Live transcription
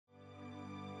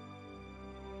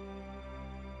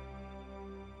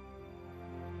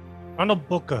Ronald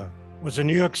BUCCA was a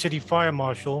New York City fire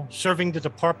marshal serving the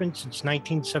department since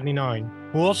 1979,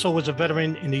 who also was a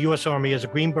veteran in the U.S. Army as a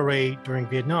Green Beret during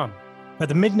Vietnam. By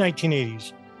the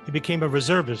mid-1980s, he became a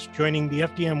reservist, joining the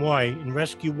FDNY in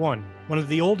Rescue 1, one of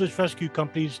the oldest rescue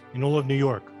companies in all of New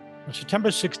York. On September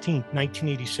 16,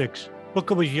 1986,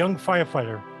 BUCCA was a young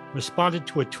firefighter, responded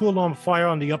to a two-alarm fire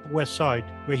on the Upper West Side,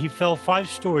 where he fell 5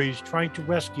 stories trying to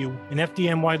rescue an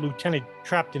FDNY lieutenant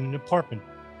trapped in an apartment.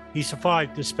 He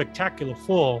survived the spectacular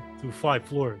fall through 5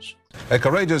 floors. A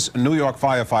courageous New York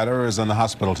firefighter is in the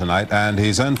hospital tonight, and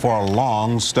he's in for a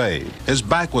long stay. His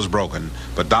back was broken,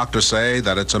 but doctors say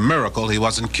that it's a miracle he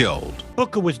wasn't killed.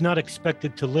 BUCCA was not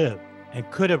expected to live and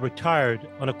could have retired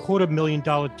on a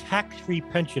 $250,000 tax-free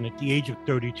pension at the age of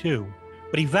 32.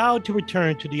 But he vowed to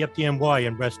return to the FDNY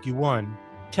and Rescue 1,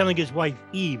 telling his wife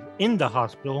Eve in the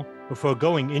hospital before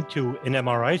going into an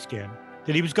MRI scan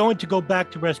that he was going to go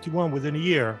back to Rescue 1 within a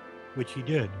year, which he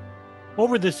did.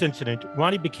 Over this incident,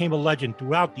 Ronnie became a legend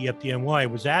throughout the FDNY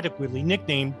and was adequately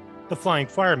nicknamed the Flying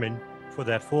Fireman for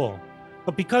that fall.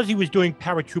 But because he was doing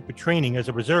paratrooper training as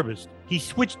a reservist, he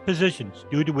switched positions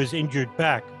due to his injured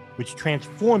back, which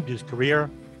transformed his career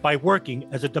by working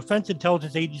as a Defense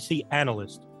Intelligence Agency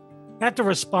analyst. After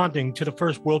responding to the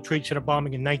first World Trade Center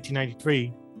bombing in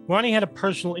 1993, Ronnie had a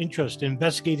personal interest in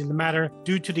investigating the matter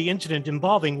due to the incident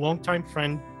involving longtime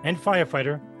friend and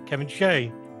firefighter Kevin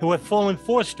Shea, who had fallen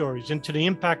 4 stories into the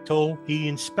impact hole he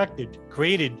inspected,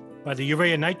 created by the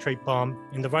urea nitrate bomb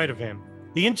in the right of him.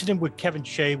 The incident with Kevin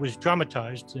Shea was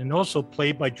dramatized and also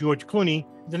played by George Clooney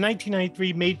in the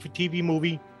 1993 made-for-TV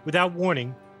movie Without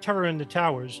Warning, Terror in the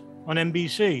Towers, on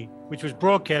NBC, which was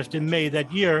broadcast in May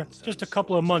that year, just a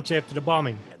couple of months after the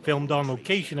bombing. Filmed on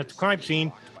location at the crime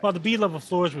scene while the B-level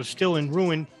floors were still in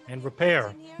ruin and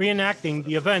repair, reenacting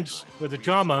the events where the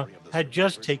drama had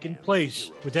just taken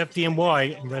place, with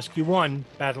FDNY and Rescue 1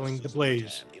 battling the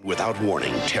blaze. Without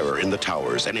Warning, Terror in the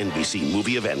Towers, an NBC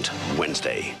movie event,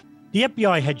 Wednesday. The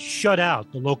FBI had shut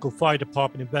out the local fire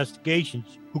department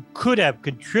investigations who could have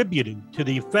contributed to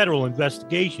the federal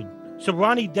investigation. So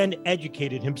Ronnie then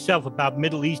educated himself about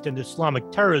Middle East and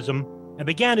Islamic terrorism and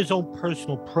began his own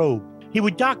personal probe. He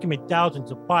would document thousands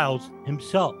of files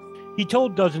himself. He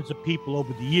told dozens of people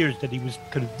over the years that he was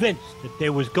convinced that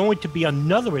there was going to be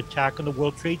another attack on the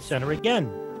World Trade Center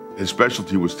again. His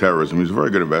specialty was terrorism. He was a very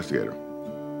good investigator.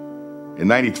 In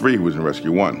 '93, he was in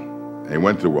Rescue 1, and he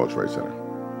went to the World Trade Center.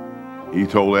 He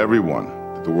told everyone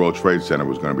that the World Trade Center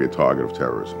was going to be a target of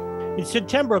terrorism. In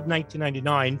September of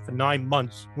 1999, for 9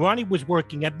 months, Ronnie was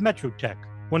working at Metrotech,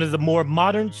 one of the more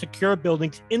modern, secure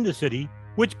buildings in the city,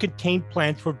 which contained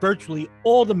plans for virtually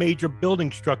all the major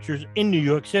building structures in New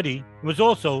York City, and was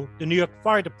also the New York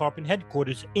Fire Department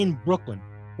headquarters in Brooklyn.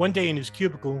 One day in his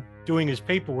cubicle, doing his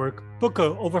paperwork,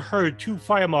 BUCCA overheard 2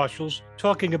 fire marshals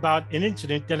talking about an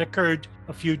incident that occurred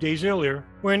a few days earlier,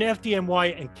 where an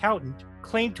FDNY accountant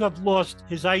claimed to have lost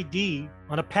his ID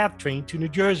on a PATH train to New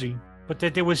Jersey, but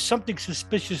that there was something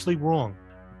suspiciously wrong.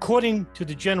 According to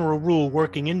the general rule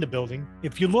working in the building,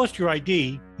 if you lost your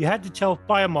ID, you had to tell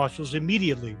fire marshals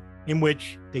immediately, in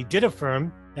which they did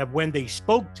affirm that when they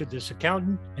spoke to this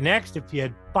accountant and asked if he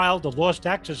had filed a lost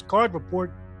access card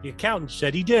report, the accountant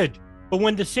said he did. But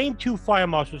when the same 2 fire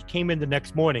marshals came in the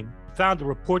next morning, found the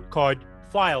report card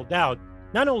filed out,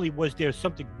 not only was there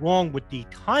something wrong with the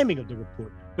timing of the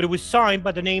report, but it was signed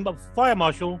by the name of a fire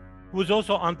marshal who was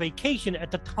also on vacation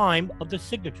at the time of the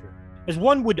signature. As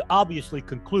one would obviously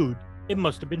conclude, it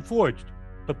must have been forged.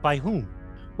 But by whom?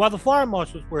 While the fire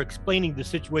marshals were explaining the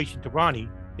situation to Ronnie,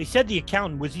 they said the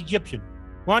accountant was Egyptian.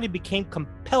 Ronnie became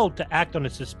compelled to act on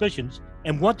his suspicions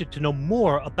and wanted to know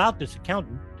more about this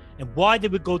accountant and why they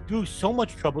would go through so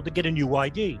much trouble to get a new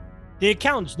ID. The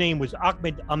accountant's name was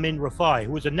Ahmed Amin Rafai,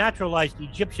 who was a naturalized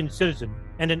Egyptian citizen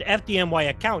and an FDNY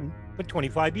accountant for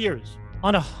 25 years.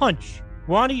 On a hunch,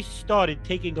 Ronnie started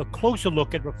taking a closer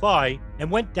look at Rafai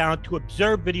and went down to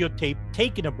observe videotape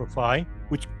taken of Rafai,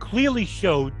 which clearly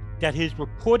showed that his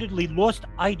reportedly lost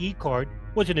ID card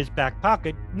was in his back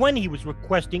pocket when he was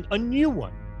requesting a new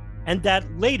one, and that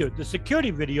later the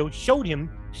security video showed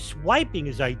him swiping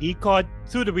his ID card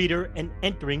through the reader and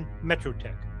entering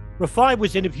Metrotech. Rafai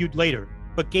was interviewed later,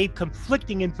 but gave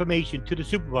conflicting information to the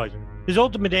supervisor. His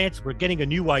ultimate answer for getting a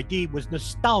new ID was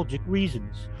nostalgic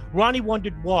reasons. Ronnie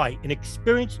wondered why an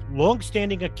experienced,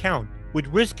 long-standing accountant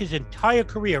would risk his entire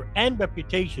career and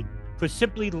reputation for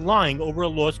simply lying over a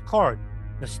lost card.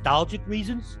 Nostalgic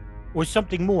reasons? Or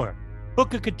something more?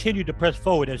 BUCCA continued to press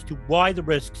forward as to why the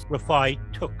risks Rafai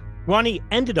took. Ronnie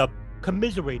ended up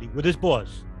commiserating with his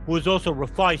boss, who was also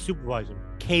Rafai's supervisor,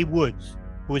 Kay Woods,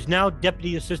 who is now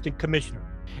Deputy Assistant Commissioner,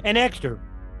 and asked her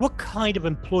what kind of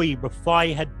employee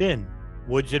Rafai had been.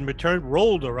 Woods in return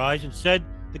rolled her eyes and said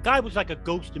the guy was like a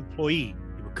ghost employee.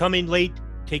 He would come in late,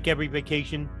 take every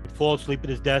vacation, would fall asleep at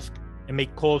his desk, and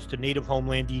make calls to native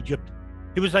homeland Egypt.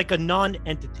 He was like a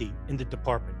non-entity in the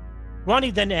department. Ronnie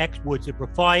then asked Woods if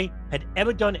Rafai had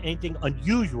ever done anything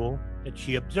unusual that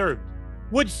she observed.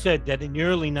 Woods said that in the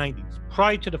early 90s,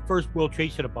 prior to the first World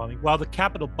Trade Center bombing, while the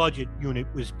Capitol Budget Unit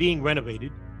was being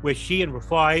renovated, where she and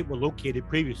Rafai were located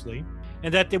previously,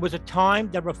 and that there was a time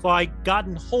that Rafai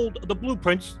gotten hold of the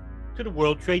blueprints to the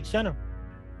World Trade Center.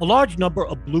 A large number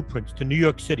of blueprints to New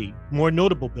York City, more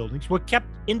notable buildings, were kept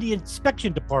in the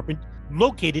inspection department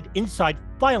located inside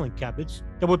filing cabinets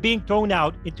that were being thrown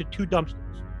out into 2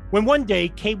 dumpsters. When one day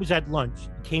Kay was at lunch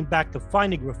and came back to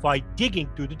finding Rafai digging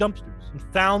through the dumpsters and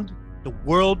found the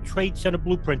World Trade Center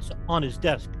blueprints on his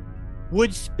desk.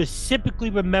 Woods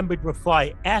specifically remembered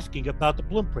Rafai asking about the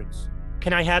blueprints.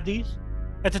 "Can I have these?"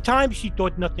 At the time, she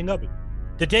thought nothing of it.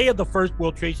 The day of the first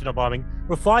World Trade Center bombing,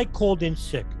 Rafai called in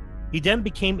sick. He then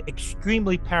became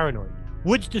extremely paranoid.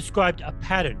 Woods described a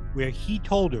pattern where he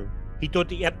told her he thought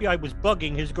the FBI was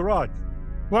bugging his garage.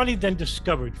 Ronnie then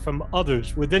discovered from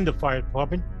others within the fire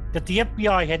department that the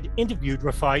FBI had interviewed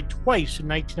Rafai twice in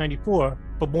 1994,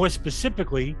 but more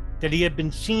specifically, that he had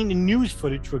been seen in news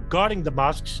footage regarding the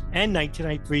mosques and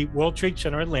 1993 World Trade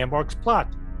Center and landmarks plot.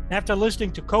 After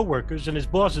listening to co-workers and his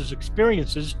boss's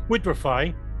experiences with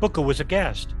Rafai, BUCCA was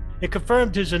aghast. It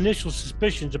confirmed his initial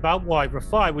suspicions about why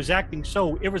Rafai was acting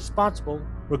so irresponsible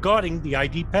regarding the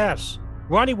ID pass.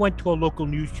 Ronnie went to a local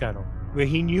news channel where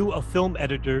he knew a film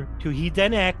editor he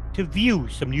then asked to view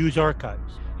some news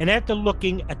archives. And after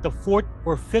looking at the 4th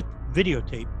or 5th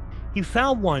videotape, he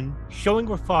found one showing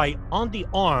Rafai on the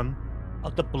arm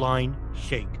of the blind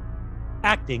sheikh,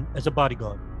 acting as a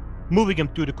bodyguard, moving him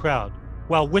through the crowd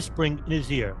while whispering in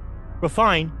his ear.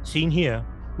 Rafai, seen here,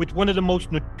 with one of the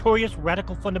most notorious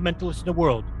radical fundamentalists in the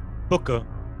world, BUCCA,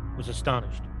 was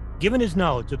astonished. Given his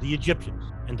knowledge of the Egyptians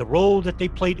and the role that they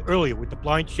played earlier with the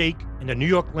blind sheikh in the New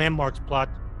York landmarks plot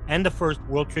and the first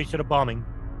World Trade Center bombing,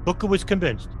 BUCCA was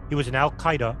convinced he was an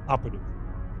al-Qaeda operative.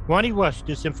 Ronnie rushed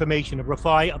this information of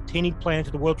Rafai obtaining plans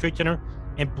of the World Trade Center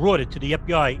and brought it to the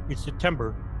FBI in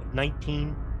September of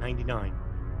 1999.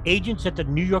 Agents at the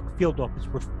New York field office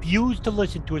refused to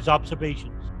listen to his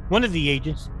observations. One of the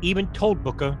agents even told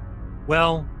BUCCA,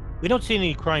 "Well, we don't see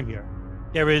any crime here.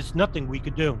 There is nothing we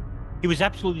could do." He was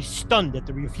absolutely stunned at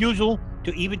the refusal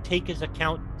to even take his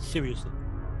account seriously.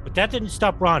 But that didn't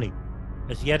stop Ronnie,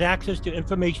 as he had access to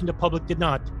information the public did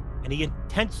not, and he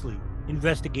intensely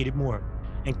investigated more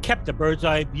and kept a bird's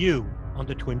eye view on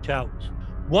the Twin Towers.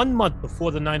 1 month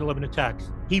before the 9/11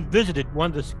 attacks, he visited one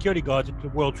of the security guards at the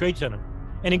World Trade Center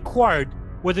and inquired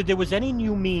whether there was any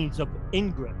new means of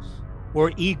ingress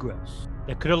or egress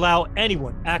that could allow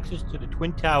anyone access to the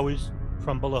Twin Towers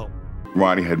from below.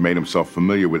 Ronnie had made himself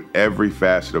familiar with every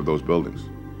facet of those buildings,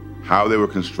 how they were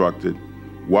constructed,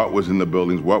 what was in the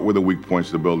buildings, what were the weak points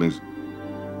of the buildings.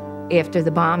 After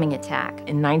the bombing attack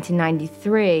in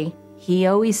 1993, he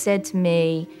always said to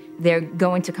me, they're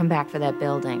going to come back for that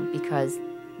building because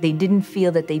they didn't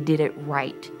feel that they did it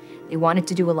right. They wanted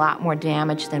to do a lot more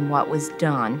damage than what was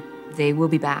done. They will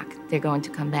be back. They're going to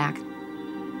come back.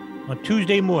 On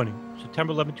Tuesday morning,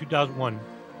 September 11, 2001,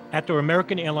 after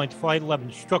American Airlines Flight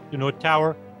 11 struck the North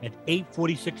Tower at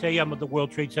 8:46 a.m. of the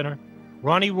World Trade Center,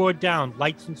 Ronnie roared down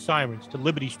lights and sirens to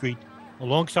Liberty Street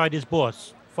alongside his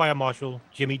boss, Fire Marshal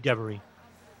Jimmy Devery.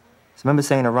 So I remember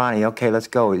saying to Ronnie, "Okay, let's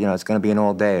go. You know, it's going to be an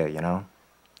all-dayer, you know."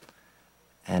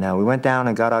 And we went down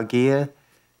and got our gear.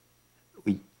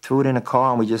 We threw it in a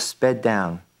car and we just sped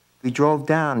down. We drove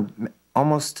down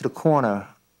almost to the corner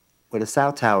where the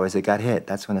South Tower is. It got hit.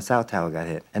 That's when the South Tower got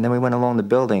hit. And then we went along the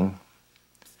building.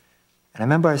 And I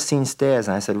remember I seen stairs,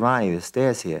 and I said, "Ronnie, there's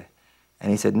stairs here."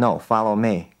 And he said, "No, follow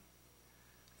me."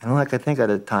 And all I could think at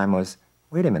the time was,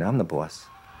 wait a minute, I'm the boss.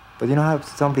 But you know how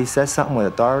somebody says something with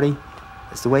authority?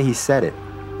 It's the way he said it.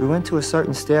 We went to a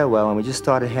certain stairwell, and we just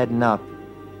started heading up.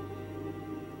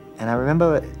 And I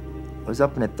remember it was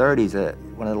up in the 30s.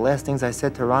 One of the last things I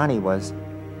said to Ronnie was,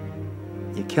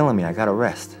 "You're killing me, I gotta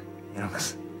rest." You know,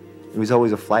 'cause he was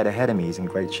always a flight ahead of me, he's in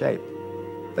great shape.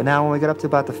 But now when we got up to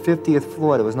about the 50th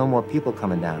floor, there was no more people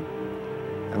coming down.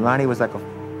 And Ronnie was like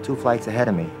 2 flights ahead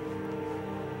of me.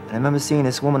 And I remember seeing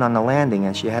this woman on the landing,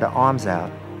 and she had her arms out,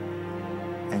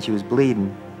 and she was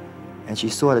bleeding, and she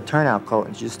saw the turnout coat,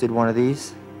 and she just did one of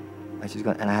these,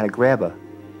 and I had to grab her.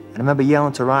 And I remember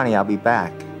yelling to Ronnie, "I'll be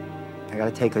back. I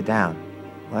gotta take her down."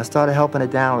 Well, I started helping her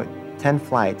down with 10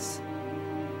 flights,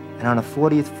 and on the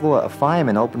 40th floor, a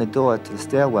fireman opened the door to the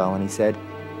stairwell, and he said,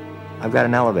 "I've got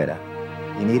an elevator.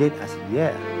 You need it?" I said,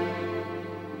 "Yeah."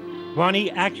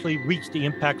 Ronnie actually reached the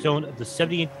impact zone of the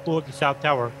 78th floor of the South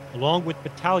Tower, along with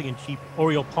Battalion Chief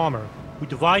Oriel Palmer, who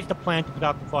devised a plan to put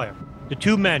out the fire. The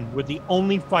two men were the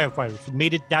only firefighters who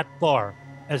made it that far,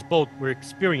 as both were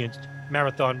experienced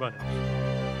marathon runners.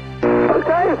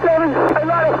 Okay, 7,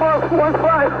 Atlanta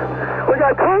 415. We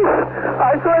got 2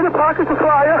 isolated pockets of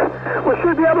fire. We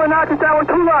should be able to knock it down with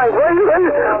 2 lines.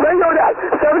 Radio that.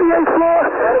 78th floor,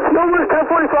 numerous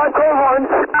 1045 code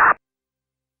 1s.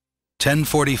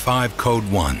 1045 code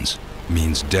 1s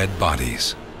means dead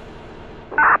bodies.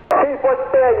 Chief, what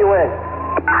stand you in?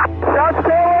 South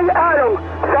Stanley, Adam,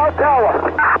 South Tower.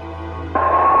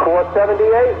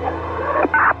 478.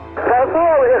 South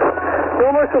Tower here.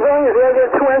 Numerous civilians, we're going to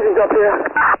get 2 engines up here.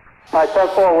 All right,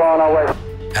 10-4, we're on our way.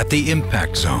 At the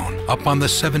impact zone, up on the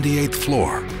 78th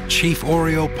floor, Chief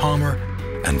Oriel Palmer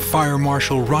and Fire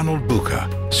Marshal Ronald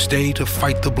BUCCA stay to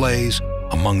fight the blaze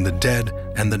among the dead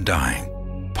and the dying.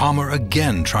 Palmer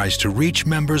again tries to reach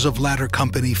members of Ladder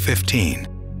Company 15.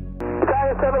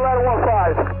 Battalion 7, Ladder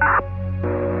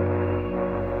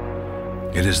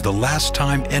 15. It is the last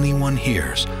time anyone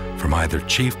hears from either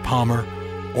Chief Palmer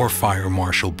or Fire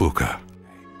Marshal BUCCA.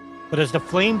 But as the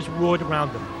flames roared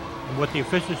around them, and what the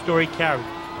official story carried,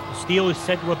 the steel is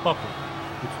said to have buckled,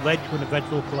 which led to an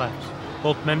eventual collapse.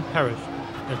 Both men perished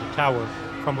as the tower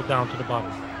crumbled down to the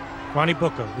bottom. Ronnie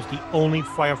BUCCA was the only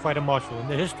firefighter marshal in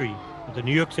the history of the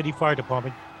New York City Fire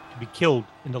Department to be killed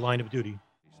in the line of duty.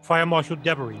 Fire Marshal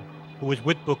Devery, who was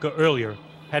with BUCCA earlier,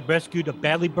 had rescued a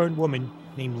badly burned woman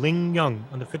named Ling Young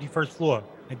on the 51st floor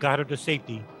and got her to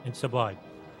safety and survived.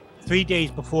 3 days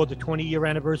before the 20-year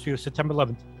anniversary of September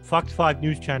 11th, Fox 5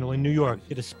 News Channel in New York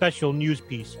did a special news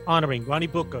piece honoring Ronnie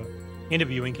BUCCA,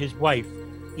 interviewing his wife,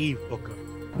 Eve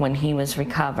BUCCA. When he was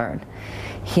recovered,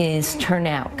 his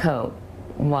turnout coat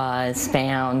was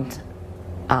found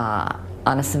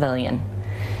on a civilian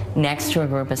next to a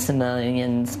group of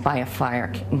civilians by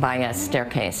a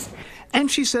staircase. And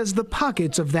she says the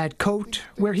pockets of that coat,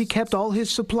 where he kept all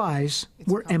his supplies,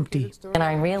 were empty. And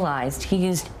I realized he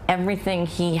used everything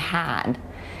he had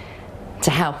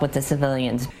to help with the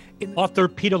civilians. Author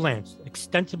Peter Lance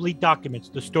extensively documents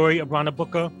the story of Ronnie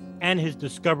BUCCA and his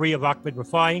discovery of Ahmed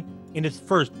Rafai in his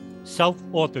first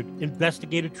self-authored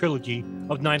investigative trilogy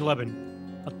of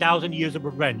 9/11, 1,000 Years of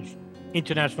Revenge,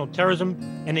 International Terrorism,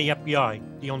 and the FBI,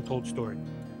 The Untold Story.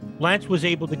 Lance was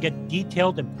able to get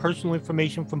detailed and personal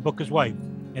information from BUCCA's wife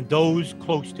and those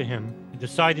close to him, and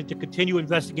decided to continue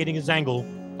investigating his angle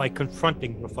by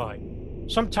confronting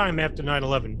Rafai. Sometime after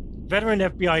 9/11, veteran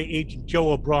FBI agent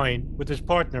Joe O'Brien, with his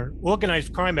partner,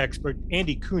 organized crime expert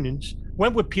Andy Kunins,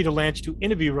 went with Peter Lance to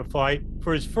interview Rafai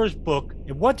for his first book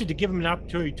and wanted to give him an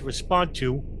opportunity to respond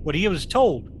to what he was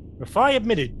told. Rafai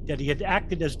admitted that he had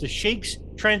acted as the Sheikh's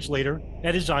translator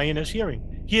at his INS hearing.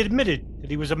 He admitted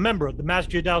that he was a member of the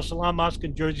Masjid al-Salam Mosque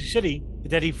in Jersey City,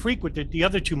 and that he frequented the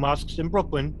other 2 mosques in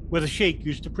Brooklyn where the Sheikh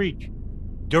used to preach.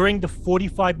 During the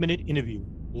 45-minute interview,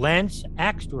 Lance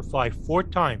asked Rafai 4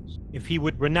 times if he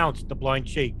would renounce the blind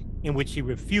Sheikh, in which he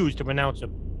refused to renounce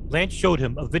him. Lance showed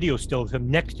him a video still of him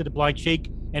next to the blind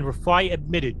Sheikh, and Rafai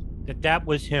admitted that that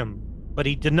was him, but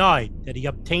he denied that he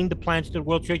obtained the plans to the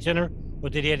World Trade Center or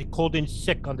that he had called in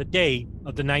sick on the day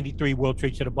of the 93 World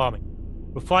Trade Center bombing.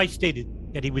 Rafai stated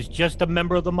that he was just a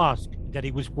member of the mosque, and that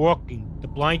he was walking the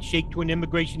blind Sheikh to an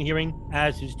immigration hearing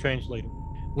as his translator.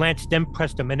 Lance then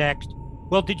pressed him and asked,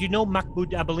 "Well, did you know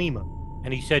Mahmoud Abalima?"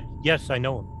 And he said, "Yes, I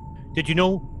know him." "Did you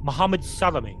know Mohammed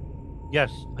Salameh?"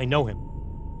 "Yes, I know him."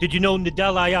 "Did you know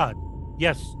Nidal Ayad?"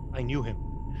 "Yes, I knew him."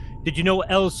 "Did you know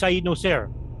El Said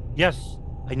Nosser?" "Yes,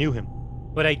 I knew him.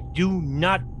 But I do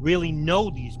not really know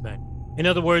these men. In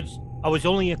other words, I was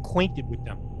only acquainted with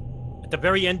them." At the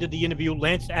very end of the interview,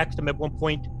 Lance asked him at one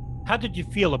point, "How did you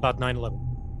feel about 9/11?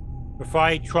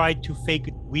 Rafai tried to fake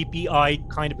a weepy-eyed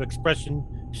kind of expression,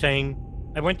 saying,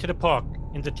 "I went to the park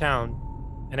in the town,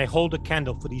 and I hold a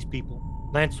candle for these people."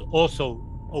 Lance also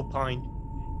opined,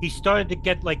 "He started to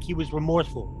get like he was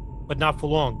remorseful, but not for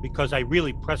long, because I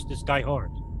really pressed this guy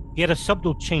hard." He had a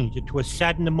subtle change into a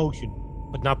saddened emotion,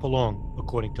 but not for long,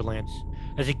 according to Lance,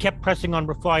 as he kept pressing on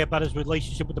Rafai about his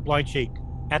relationship with the blind Sheikh.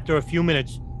 After a few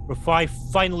minutes, Rafai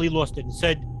finally lost it and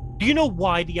said, "Do you know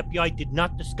why the FBI did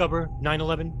not discover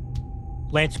 9/11?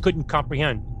 Lance couldn't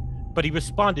comprehend, but he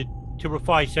responded to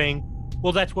Rafai saying,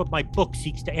 "Well, that's what my book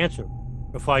seeks to answer."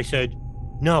 Rafai said,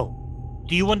 "No.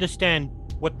 Do you understand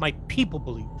what my people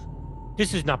believe?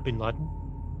 This is not bin Laden.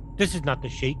 This is not the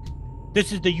Sheikh.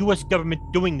 This is the U.S. government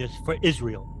doing this for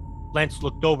Israel." Lance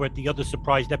looked over at the other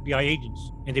surprised FBI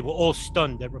agents, and they were all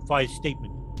stunned at Rafai's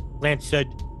statement. Lance said,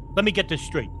 "Let me get this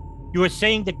straight. You are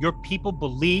saying that your people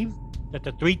believe that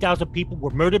the 3,000 people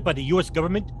were murdered by the U.S.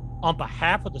 government on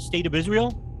behalf of the state of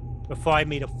Israel before I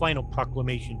made a final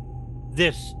proclamation.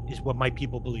 This is what my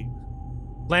people believe.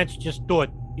 Lance just thought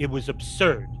it was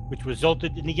absurd, which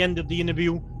resulted in the end of the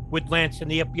interview with Lance and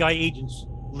the FBI agents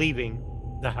leaving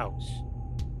the house.